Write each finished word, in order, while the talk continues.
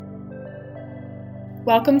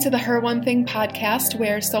Welcome to the Her One Thing podcast,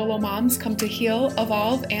 where solo moms come to heal,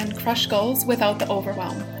 evolve, and crush goals without the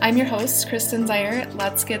overwhelm. I'm your host, Kristen Zeyer.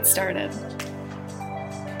 Let's get started.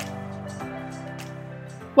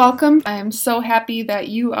 Welcome. I am so happy that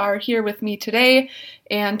you are here with me today.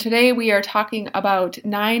 And today we are talking about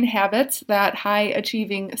 9 habits that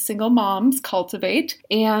high-achieving single moms cultivate.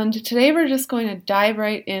 And today we're just going to dive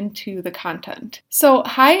right into the content. So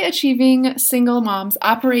high-achieving single moms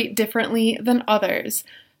operate differently than others.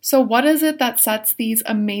 So what is it that sets these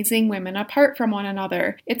amazing women apart from one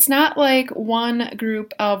another? It's not like one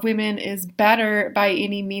group of women is better by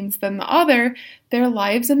any means than the other. Their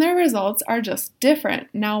lives and their results are just different.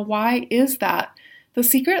 Now, why is that? The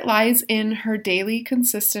secret lies in her daily,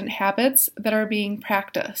 consistent habits that are being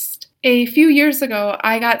practiced. A few years ago,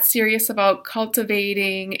 I got serious about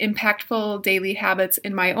cultivating impactful daily habits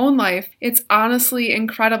in my own life. It's honestly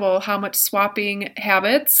incredible how much swapping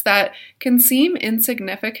habits that can seem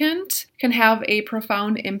insignificant can have a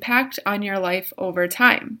profound impact on your life over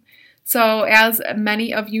time. So as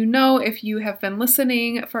many of you know, if you have been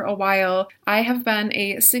listening for a while, I have been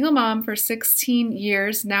a single mom for 16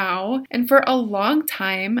 years now, and for a long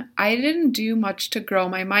time, I didn't do much to grow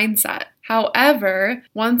my mindset. However,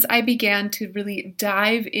 once I began to really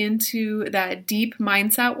dive into that deep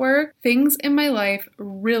mindset work, things in my life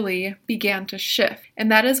really began to shift.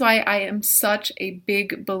 And that is why I am such a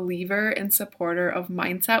big believer and supporter of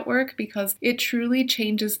mindset work, because it truly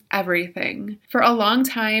changes everything. For a long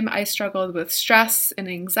time, I struggled with stress and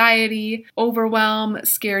anxiety, overwhelm,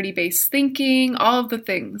 scarcity-based thinking, all of the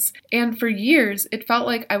things. And for years, it felt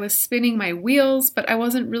like I was spinning my wheels, but I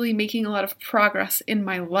wasn't really making a lot of progress in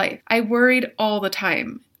my life. I worried all the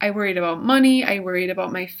time. I worried about money, I worried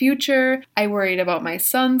about my future, I worried about my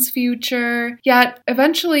son's future. Yet,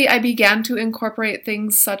 eventually I began to incorporate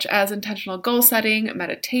things such as intentional goal setting,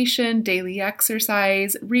 meditation, daily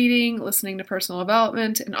exercise, reading, listening to personal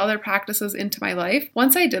development, and other practices into my life.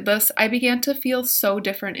 Once I did this, I began to feel so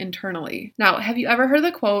different internally. Now, have you ever heard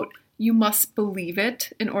the quote, "You must believe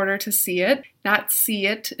it in order to see it, not see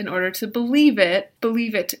it in order to believe it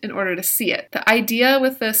in order to see it"? The idea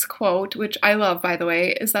with this quote, which I love by the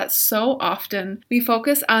way, is that so often we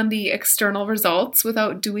focus on the external results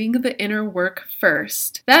without doing the inner work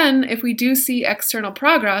first. Then, if we do see external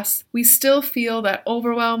progress, we still feel that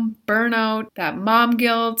overwhelm, burnout, that mom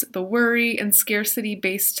guilt, the worry, and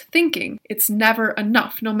scarcity-based thinking. It's never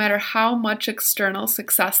enough. No matter how much external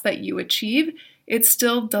success that you achieve, it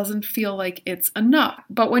still doesn't feel like it's enough.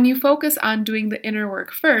 But when you focus on doing the inner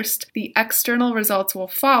work first, the external results will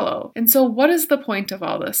follow. And so what is the point of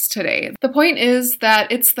all this today? The point is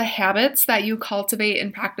that it's the habits that you cultivate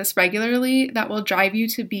and practice regularly that will drive you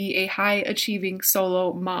to be a high-achieving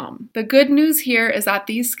solo mom. The good news here is that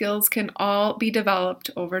these skills can all be developed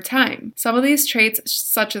over time. Some of these traits,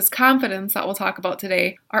 such as confidence that we'll talk about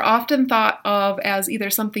today, are often thought of as either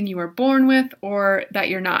something you were born with or that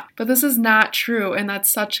you're not. But this is not true. And that's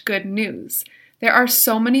such good news. There are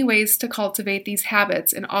so many ways to cultivate these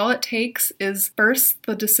habits, and all it takes is first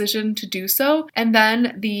the decision to do so, and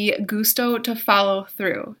then the gusto to follow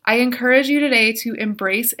through. I encourage you today to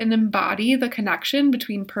embrace and embody the connection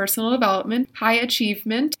between personal development, high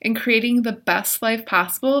achievement, and creating the best life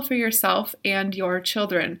possible for yourself and your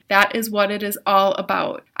children. That is what it is all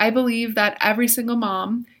about. I believe that every single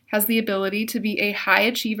mom has the ability to be a high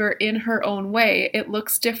achiever in her own way. It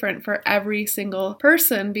looks different for every single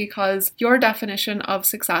person because your definition of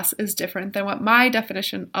success is different than what my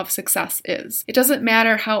definition of success is. It doesn't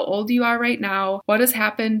matter how old you are right now, what has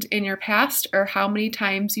happened in your past, or how many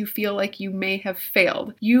times you feel like you may have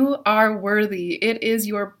failed. You are worthy. It is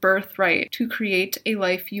your birthright to create a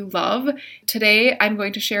life you love. Today, I'm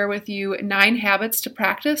going to share with you 9 habits to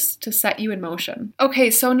practice to set you in motion.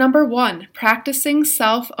 Okay, so number 1, practicing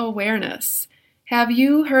self-awareness. Have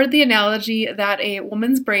you heard the analogy that a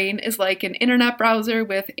woman's brain is like an internet browser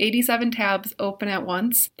with 87 tabs open at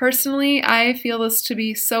once? Personally, I feel this to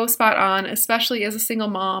be so spot on, especially as a single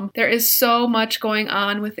mom. There is so much going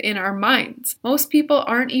on within our minds. Most people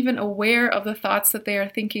aren't even aware of the thoughts that they are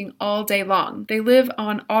thinking all day long. They live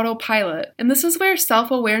on autopilot, and this is where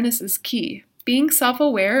self-awareness is key. Being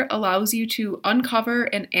self-aware allows you to uncover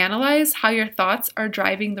and analyze how your thoughts are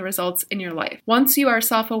driving the results in your life. Once you are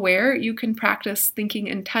self-aware, you can practice thinking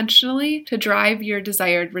intentionally to drive your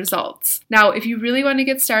desired results. Now, if you really want to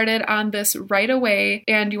get started on this right away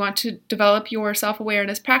and you want to develop your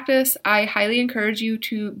self-awareness practice, I highly encourage you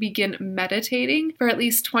to begin meditating for at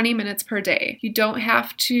least 20 minutes per day. You don't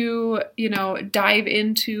have to, dive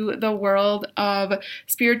into the world of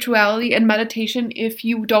spirituality and meditation if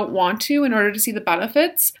you don't want to in order order to see the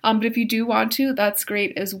benefits. But if you do want to, that's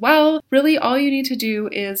great as well. Really, all you need to do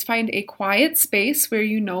is find a quiet space where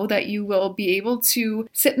you know that you will be able to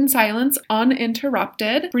sit in silence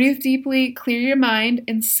uninterrupted. Breathe deeply, clear your mind,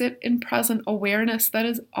 and sit in present awareness. That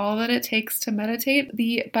is all that it takes to meditate.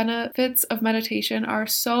 The benefits of meditation are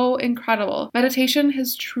so incredible. Meditation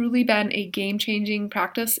has truly been a game-changing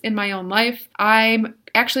practice in my own life. I'm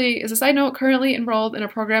actually, as a side note, currently enrolled in a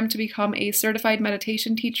program to become a certified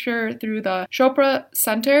meditation teacher through the Chopra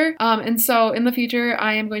Center. And so in the future,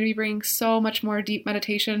 I am going to be bringing so much more deep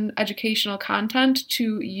meditation educational content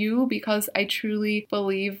to you because I truly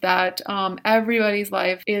believe that everybody's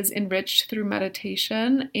life is enriched through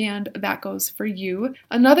meditation, and that goes for you.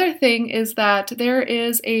 Another thing is that there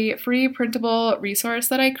is a free printable resource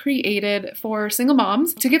that I created for single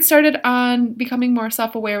moms to get started on becoming more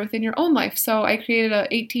self-aware within your own life. So I created a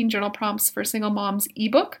 18 Journal Prompts for Single Moms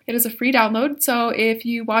ebook. It is a free download, so if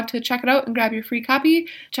you want to check it out and grab your free copy,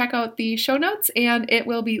 check out the show notes and it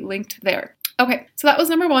will be linked there. Okay, so that was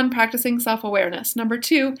number 1, practicing self-awareness. Number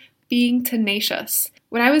 2, being tenacious.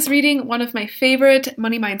 When I was reading one of my favorite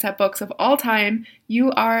money mindset books of all time,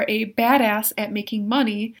 You Are a Badass at Making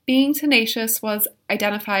Money, being tenacious was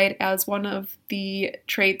identified as one of the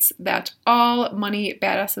traits that all money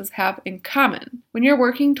badasses have in common. When you're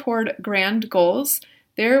working toward grand goals,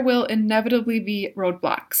 there will inevitably be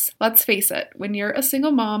roadblocks. Let's face it, when you're a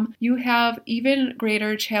single mom, you have even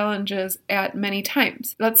greater challenges at many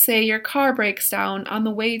times. Let's say your car breaks down on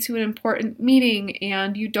the way to an important meeting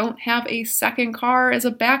and you don't have a second car as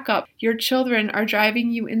a backup. Your children are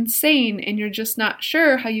driving you insane and you're just not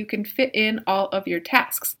sure how you can fit in all of your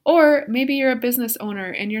tasks. Or maybe you're a business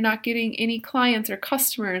owner and you're not getting any clients or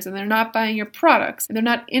customers and they're not buying your products and they're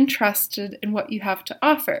not interested in what you have to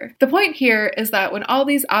offer. The point here is that when all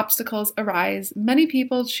these obstacles arise, many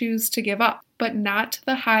people choose to give up, but not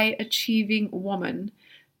the high-achieving woman.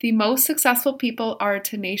 The most successful people are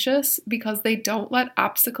tenacious because they don't let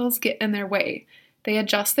obstacles get in their way. They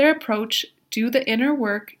adjust their approach, do the inner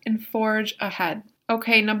work, and forge ahead.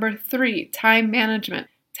 Okay, number 3, time management.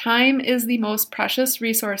 Time is the most precious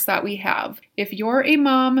resource that we have. If you're a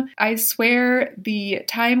mom, I swear the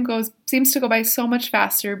time seems to go by so much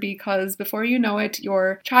faster because before you know it,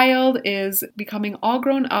 your child is becoming all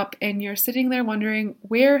grown up and you're sitting there wondering,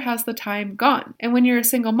 where has the time gone? And when you're a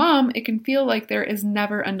single mom, it can feel like there is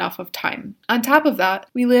never enough of time. On top of that,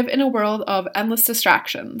 we live in a world of endless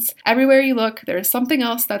distractions. Everywhere you look, there is something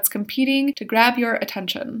else that's competing to grab your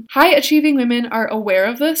attention. High-achieving women are aware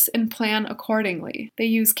of this and plan accordingly. They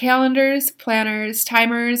use calendars, planners,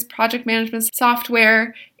 timers, project management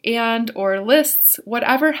software, or lists,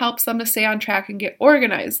 whatever helps them to stay on track and get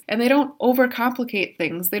organized. And they don't overcomplicate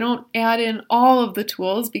things. They don't add in all of the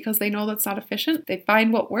tools because they know that's not efficient. They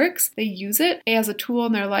find what works, they use it as a tool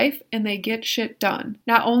in their life, and they get shit done.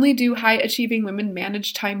 Not only do high-achieving women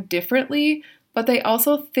manage time differently, but they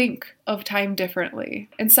also think of time differently.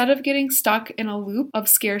 Instead of getting stuck in a loop of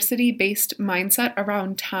scarcity-based mindset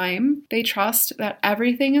around time, they trust that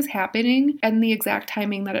everything is happening in the exact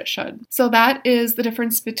timing that it should. So that is the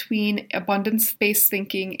difference between abundance-based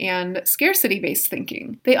thinking and scarcity-based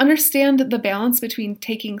thinking. They understand the balance between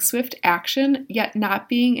taking swift action, yet not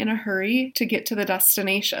being in a hurry to get to the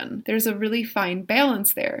destination. There's a really fine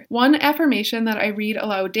balance there. One affirmation that I read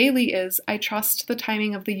aloud daily is, I trust the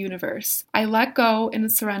timing of the universe. I let go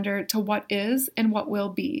and surrender to what is and what will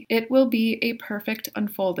be. It will be a perfect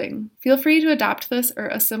unfolding. Feel free to adopt this or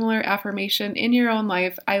a similar affirmation in your own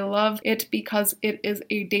life. I love it because it is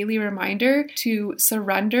a daily reminder to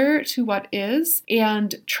surrender to what is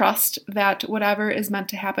and trust that whatever is meant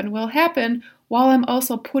to happen will happen, while I'm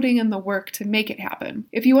also putting in the work to make it happen.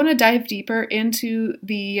 If you want to dive deeper into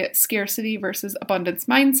the scarcity versus abundance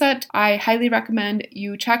mindset, I highly recommend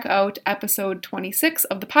you check out episode 26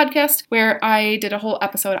 of the podcast, where I did a whole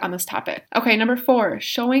episode on this topic. Okay, number 4,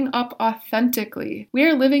 showing up authentically. We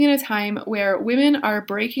are living in a time where women are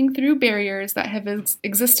breaking through barriers that have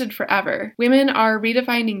existed forever. Women are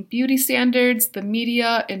redefining beauty standards, the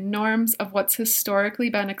media, and norms of what's historically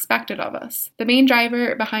been expected of us. The main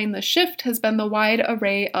driver behind the shift has been the wide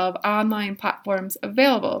array of online platforms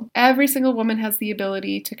available. Every single woman has the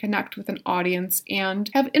ability to connect with an audience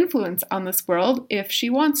and have influence on this world if she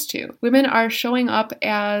wants to. Women are showing up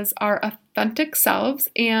as our authentic selves,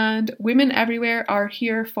 and women everywhere are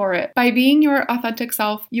here for it. By being your authentic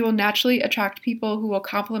self, you will naturally attract people who will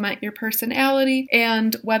complement your personality,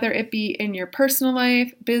 and whether it be in your personal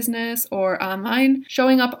life, business, or online,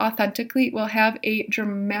 showing up authentically will have a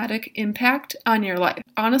dramatic impact on your life.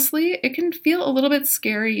 Honestly, it can feel a little bit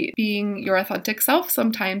scary being your authentic self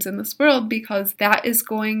sometimes in this world because that is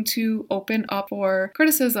going to open up for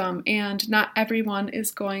criticism, and not everyone is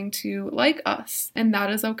going to like us, and that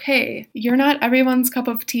is okay. You're not everyone's cup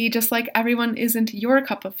of tea, just like everyone isn't your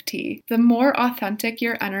cup of tea. The more authentic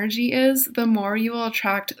your energy is, the more you will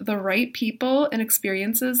attract the right people and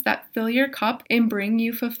experiences that fill your cup and bring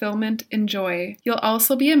you fulfillment and joy. You'll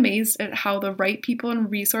also be amazed at how the right people and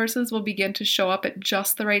resources will begin to show up at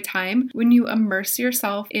just the right time when you immerse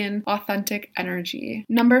yourself in authentic energy.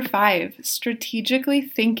 Number 5, strategically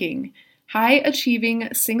thinking.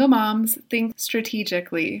 High-achieving single moms think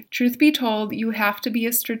strategically. Truth be told, you have to be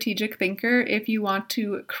a strategic thinker if you want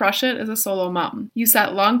to crush it as a solo mom. You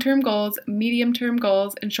set long-term goals, medium-term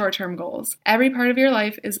goals, and short-term goals. Every part of your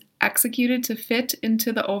life is executed to fit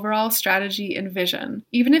into the overall strategy and vision.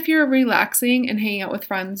 Even if you're relaxing and hanging out with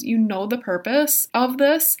friends, you know the purpose of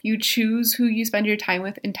this. You choose who you spend your time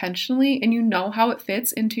with intentionally, and you know how it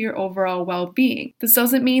fits into your overall well-being. This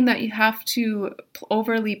doesn't mean that you have to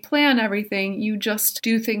overly plan everything. You just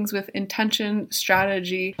do things with intention,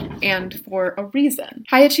 strategy, and for a reason.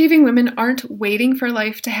 High-achieving women aren't waiting for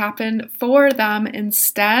life to happen for them.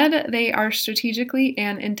 Instead, they are strategically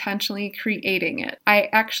and intentionally creating it. I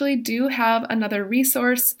actually do have another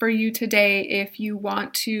resource for you today if you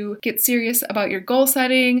want to get serious about your goal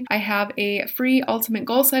setting. I have a free ultimate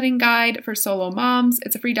goal setting guide for solo moms.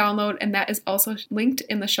 It's a free download, and that is also linked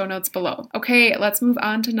in the show notes below. Okay, let's move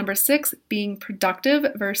on to number 6, being productive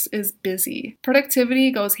versus busy.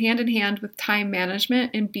 Productivity goes hand in hand with time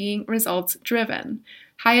management and being results driven.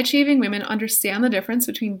 High-achieving women understand the difference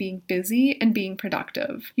between being busy and being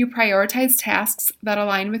productive. You prioritize tasks that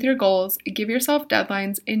align with your goals, give yourself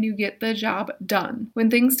deadlines, and you get the job done.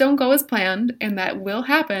 When things don't go as planned, and that will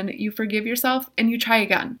happen, you forgive yourself and you try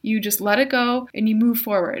again. You just let it go and you move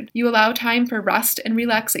forward. You allow time for rest and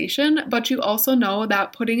relaxation, but you also know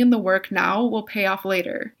that putting in the work now will pay off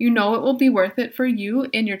later. You know it will be worth it for you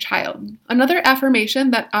and your child. Another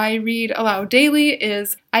affirmation that I read aloud daily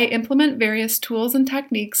is, I implement various tools and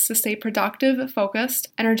techniques to stay productive, focused,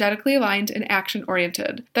 energetically aligned, and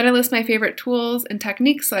action-oriented. Then I list my favorite tools and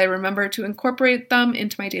techniques so I remember to incorporate them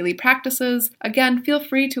into my daily practices. Again, feel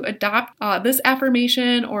free to adopt this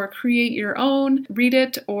affirmation or create your own, read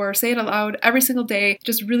it or say it aloud every single day. It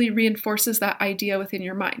just really reinforces that idea within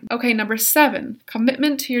your mind. Okay, number 7,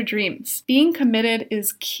 commitment to your dreams. Being committed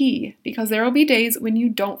is key because there will be days when you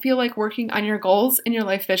don't feel like working on your goals and your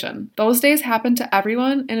life vision. Those days happen to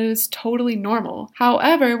everyone, and it is totally normal.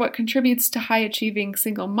 However, what contributes to high-achieving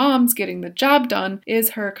single moms getting the job done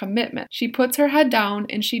is her commitment. She puts her head down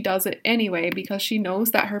and she does it anyway because she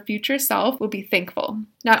knows that her future self will be thankful.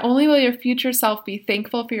 Not only will your future self be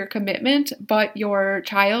thankful for your commitment, but your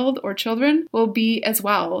child or children will be as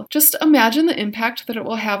well. Just imagine the impact that it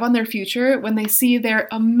will have on their future when they see their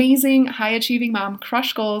amazing high-achieving mom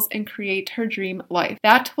crush goals and create her dream life.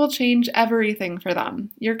 That will change everything for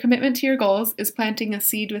them. Your commitment to your goals is planting a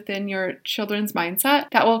seed within your children's mindset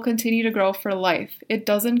that will continue to grow for life. It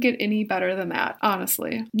doesn't get any better than that,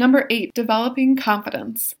 honestly. Number 8, developing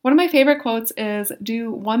confidence. One of my favorite quotes is,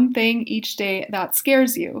 do one thing each day that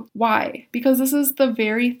scares you. Why? Because this is the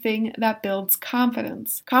very thing that builds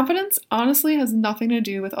confidence. Confidence honestly has nothing to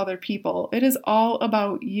do with other people. It is all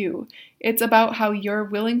about you. It's about how you're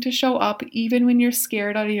willing to show up even when you're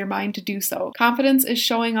scared out of your mind to do so. Confidence is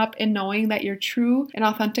showing up and knowing that your true and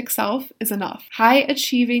authentic self is enough.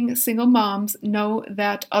 High-achieving single moms know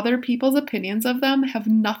that other people's opinions of them have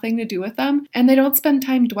nothing to do with them, and they don't spend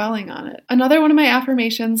time dwelling on it. Another one of my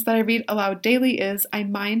affirmations that I read aloud daily is, I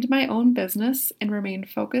mind my own business and remain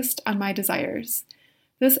focused on my desires.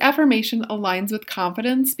 This affirmation aligns with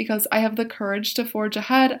confidence because I have the courage to forge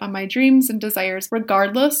ahead on my dreams and desires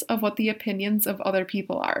regardless of what the opinions of other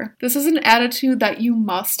people are. This is an attitude that you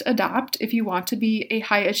must adopt if you want to be a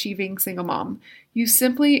high-achieving single mom. You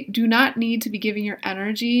simply do not need to be giving your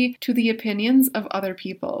energy to the opinions of other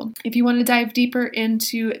people. If you want to dive deeper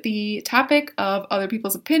into the topic of other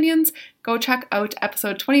people's opinions, go check out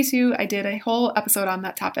episode 22. I did a whole episode on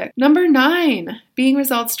that topic. Number 9, being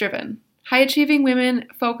results driven. High-achieving women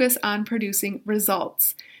focus on producing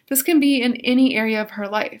results. This can be in any area of her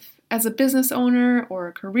life. As a business owner or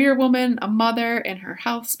a career woman, a mother, in her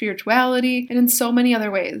health, spirituality, and in so many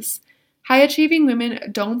other ways. High-achieving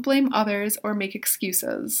women don't blame others or make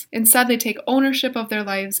excuses. Instead, they take ownership of their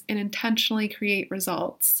lives and intentionally create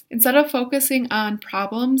results. Instead of focusing on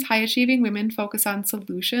problems, high-achieving women focus on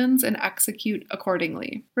solutions and execute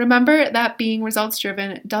accordingly. Remember that being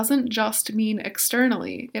results-driven doesn't just mean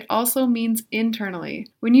externally, it also means internally.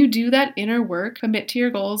 When you do that inner work, commit to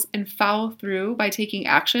your goals, and follow through by taking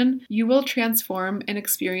action, you will transform and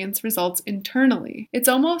experience results internally. It's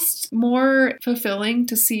almost more fulfilling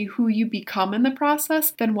to see who you become in the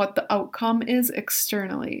process than what the outcome is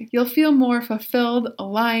externally. You'll feel more fulfilled,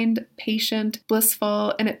 aligned, patient,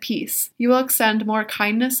 blissful, and at peace. You will extend more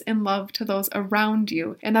kindness and love to those around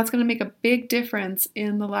you, and that's going to make a big difference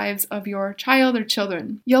in the lives of your child or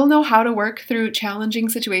children. You'll know how to work through challenging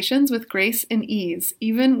situations with grace and ease,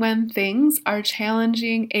 even when things are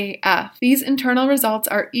challenging AF. These internal results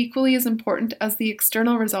are equally as important as the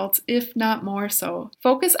external results, if not more so.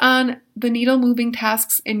 Focus on the needle-moving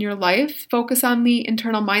tasks in your life, focus on the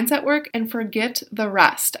internal mindset work, and forget the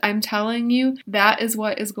rest. I'm telling you, that is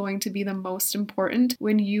what is going to be the most important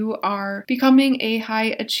when you are becoming a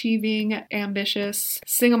high-achieving, ambitious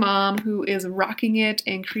single mom who is rocking it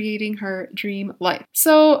and creating her dream life.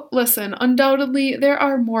 So listen, undoubtedly, there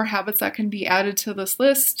are more habits that can be added to this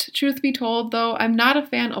list. Truth be told, though, I'm not a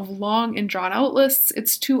fan of long and drawn-out lists.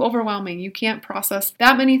 It's too overwhelming. You can't process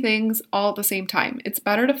that many things all at the same time. It's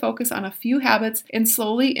better to focus on a few habits and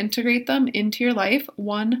slowly integrate them into your life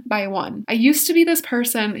one by one. I used to be this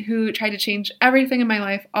person who tried to change everything in my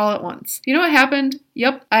life all at once. You know what happened?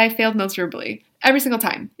 Yep, I failed miserably. Every single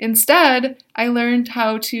time. Instead, I learned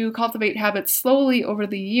how to cultivate habits slowly over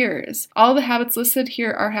the years. All the habits listed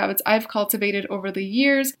here are habits I've cultivated over the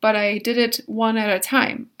years, but I did it one at a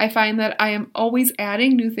time. I find that I am always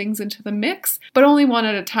adding new things into the mix, but only one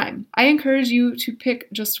at a time. I encourage you to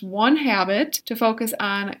pick just one habit to focus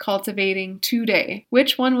on cultivating today.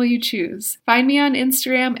 Which one will you choose? Find me on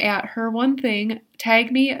Instagram at HerOneThing.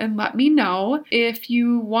 Tag me and let me know. If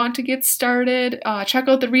you want to get started, check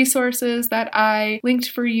out the resources that I linked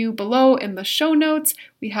for you below in the show notes.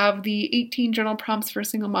 We have the 18 Journal Prompts for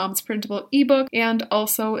Single Moms printable ebook and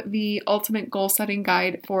also the Ultimate Goal Setting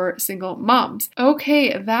Guide for Single Moms.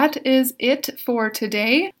 Okay, that is it for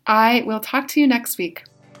today. I will talk to you next week.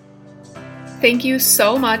 Thank you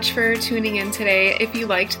so much for tuning in today. If you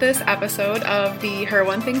liked this episode of the Her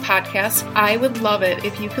One Thing podcast, I would love it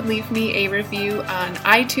if you could leave me a review on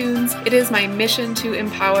iTunes. It is my mission to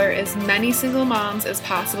empower as many single moms as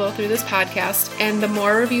possible through this podcast, and the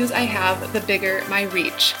more reviews I have, the bigger my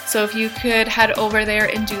reach. So if you could head over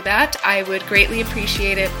there and do that, I would greatly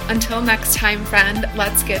appreciate it. Until next time, friend,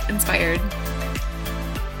 let's get inspired.